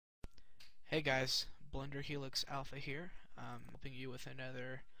Hey guys, Blender Helix Alpha here, helping you with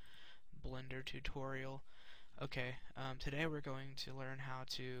another Blender tutorial. Today we're going to learn how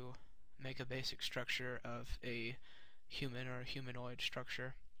to make a basic structure of a human or humanoid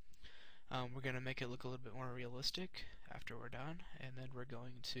structure. We're going to make it look a little bit more realistic after we're done, and then we're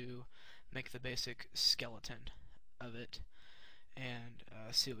going to make the basic skeleton of it and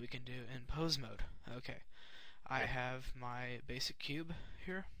see what we can do in pose mode. I have my basic cube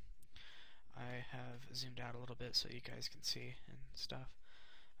here. I have zoomed out a little bit so you guys can see and stuff.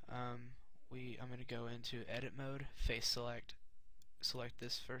 I'm going to go into edit mode, face select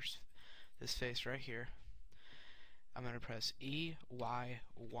this face right here. I'm going to press EY1.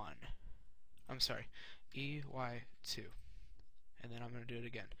 I'm sorry, EY2. And then I'm going to do it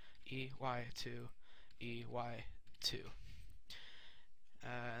again. EY2, EY2.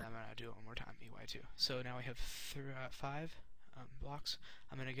 And I'm going to do it one more time, EY2. So now we have 5 blocks.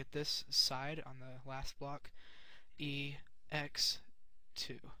 I'm going to get this side on the last block, EX2.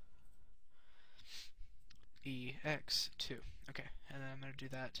 EX2. Okay, and then I'm going to do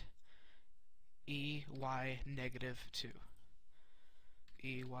that EY negative 2.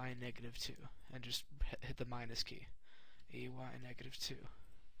 EY negative 2. And just hit the minus key. EY negative 2.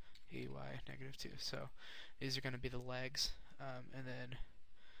 EY negative 2. So these are going to be the legs, and then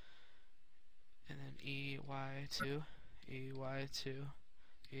EY2. EY2,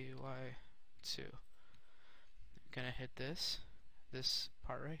 EY2. I'm gonna hit this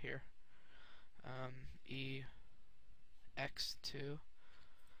part right here. EX2,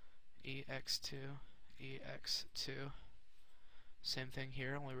 EX2, EX2. Same thing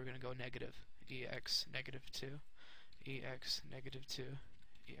here, only we're gonna go negative. EX negative 2, EX negative 2,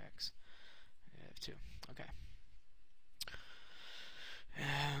 EX negative 2. Okay.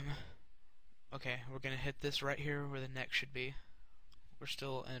 Okay, we're going to hit this right here where the neck should be. We're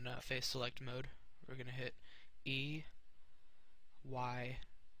still in face select mode. We're going to hit EY2.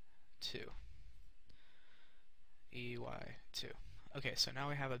 EY2. Okay, so now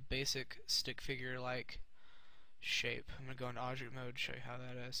we have a basic stick figure-like shape. I'm going to go into object mode, show you how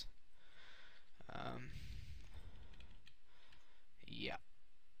that is. Yeah.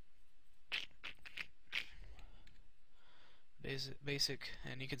 Basic,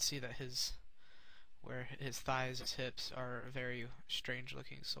 and you can see that where his thighs, his hips are very strange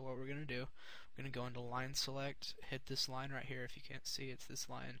looking. So what we're going to do, we're going to go into line select, hit this line right here. If you can't see, it's this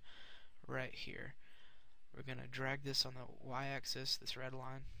line right here. We're going to drag this on the y-axis, this red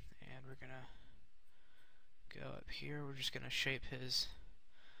line, and we're going to go up here. We're just going to shape his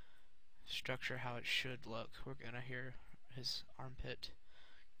structure how it should look. We're going to hear his armpit,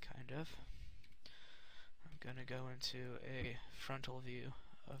 kind of. I'm going to go into a frontal view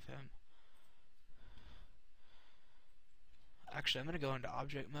of him. Actually, I'm going to go into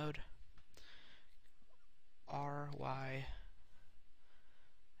object mode, RY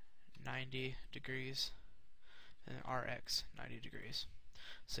 90 degrees, and then RX 90 degrees.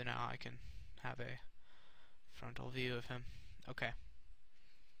 So now I can have a frontal view of him. Okay.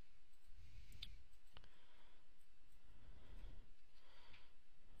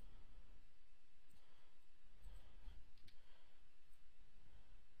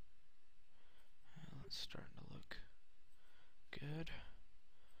 It's starting to look good.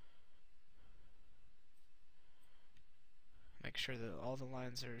 Make sure that all the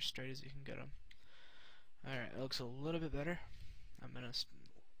lines are as straight as you can get them. Alright, it looks a little bit better. I'm going to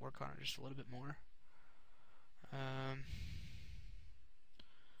work on it just a little bit more.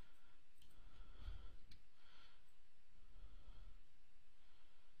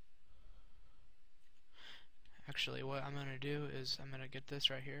 Actually, what I'm going to do is I'm going to get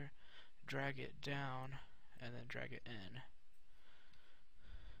this right here, drag it down, and then drag it in.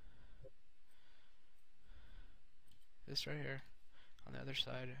 This right here, on the other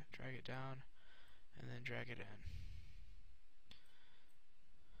side, drag it down, and then drag it in.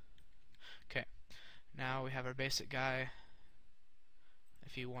 Okay, now we have our basic guy.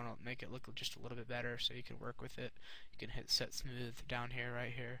 If you want to make it look just a little bit better so you can work with it, you can hit set smooth down here,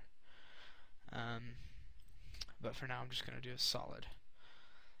 right here. But for now I'm just going to do a solid.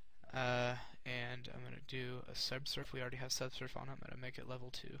 And I'm going to do a subsurf. We already have subsurf on it. I'm going to make it level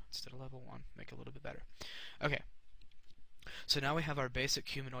 2 instead of level 1. Make it a little bit better. Okay. So now we have our basic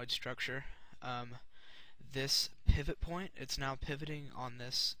humanoid structure. This pivot point, it's now pivoting on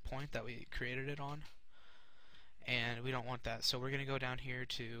this point that we created it on. And we don't want that. So we're going to go down here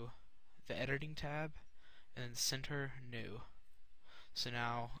to the editing tab and center new. So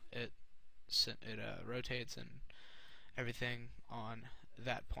now it rotates and everything on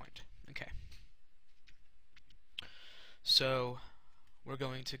that point. Okay. So we're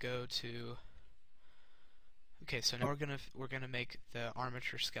going to go to, okay, so now we're gonna make the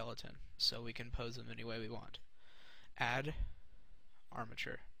armature skeleton so we can pose them any way we want. Add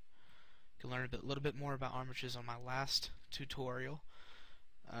armature. You can learn a little bit more about armatures on my last tutorial.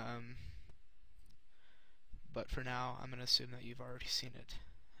 But for now, I'm going to assume that you've already seen it.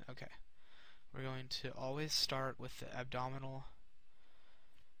 Okay. We're going to always start with the abdominal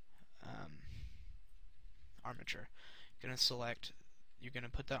armature. You're going to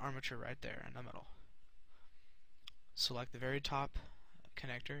put that armature right there in the middle. Select the very top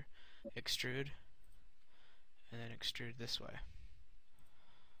connector, extrude, and then extrude this way.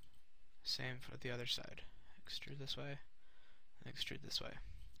 Same for the other side. Extrude this way, and extrude this way.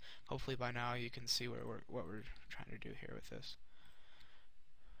 Hopefully by now you can see what we're trying to do here with this.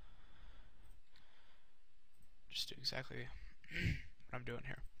 Just do exactly what I'm doing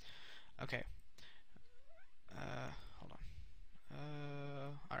here. Okay. Hold on.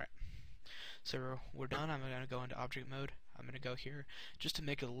 Alright. So we're done. I'm going to go into object mode. I'm going to go here. Just to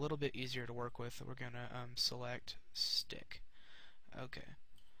make it a little bit easier to work with, we're going to select stick. Okay.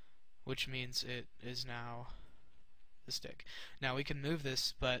 Which means it is now the stick. Now we can move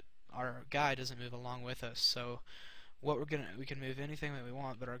this, but our guy doesn't move along with us. So we can move anything that we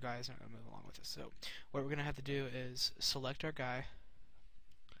want, but our guy isn't going to move along with us. So what we're going to have to do is select our guy,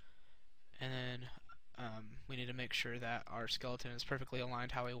 and then we need to make sure that our skeleton is perfectly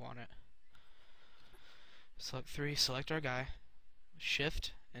aligned how we want it. Select 3, select our guy,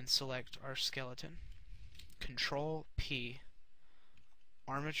 shift and select our skeleton, Control P,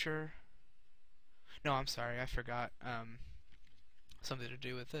 armature. No, I'm sorry, I forgot something to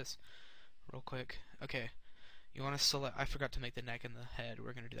do with this real quick. Okay, you want to select, I forgot to make the neck and the head.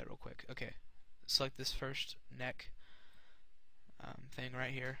 We're going to do that real quick. Okay, select this first neck thing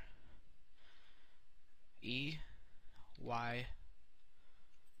right here. E, Y,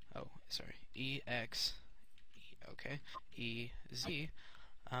 oh, sorry, E, X, E, okay, E, Z,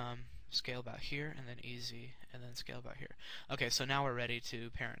 scale about here, and then E, Z, and then scale about here. Okay, so now we're ready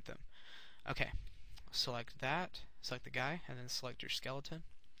to parent them. Okay, select that, select the guy, and then select your skeleton.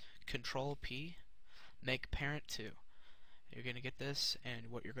 Control P, make parent 2. You're going to get this,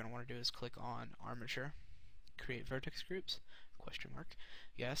 and what you're going to want to do is click on armature, create vertex groups, question mark,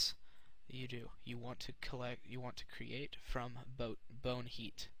 yes, you do. You want to create from bone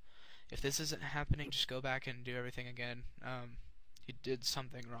heat. If this isn't happening, just go back and do everything again. You did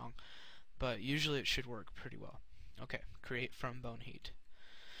something wrong, but usually it should work pretty well. Okay, create from bone heat.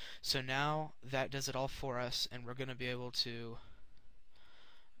 So now that does it all for us, and we're going to be able to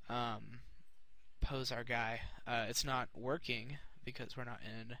pose our guy. It's not working because we're not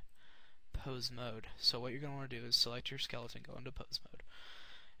in pose mode. So what you're going to want to do is select your skeleton, go into pose mode,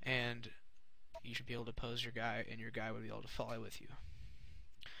 and you should be able to pose your guy, and your guy would be able to fly with you.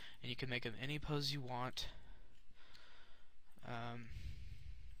 And you can make him any pose you want.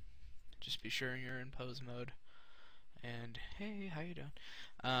 Just be sure you're in pose mode. And hey, how you doing?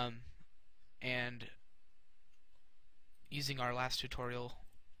 And using our last tutorial,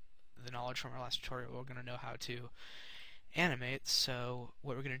 the knowledge from our last tutorial, we're going to know how to animate. So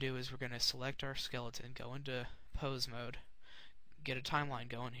what we're going to do is we're going to select our skeleton, go into pose mode, get a timeline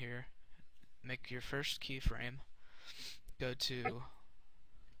going here, make your first keyframe, go to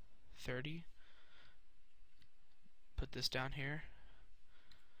 30, put this down here,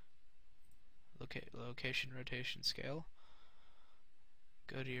 location, rotation, scale,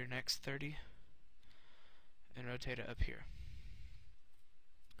 go to your next 30, and rotate it up here.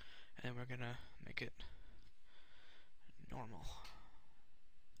 And then we're going to make it normal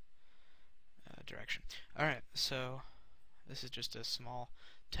direction. Alright, so this is just a small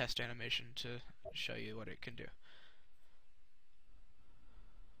test animation to show you what it can do.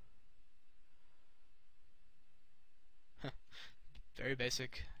 Very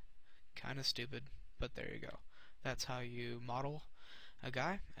basic, kind of stupid, but there you go. That's how you model a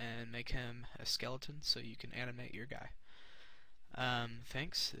guy and make him a skeleton so you can animate your guy.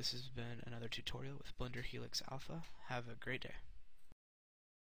 Thanks. This has been another tutorial with Blender Helix Alpha. Have a great day.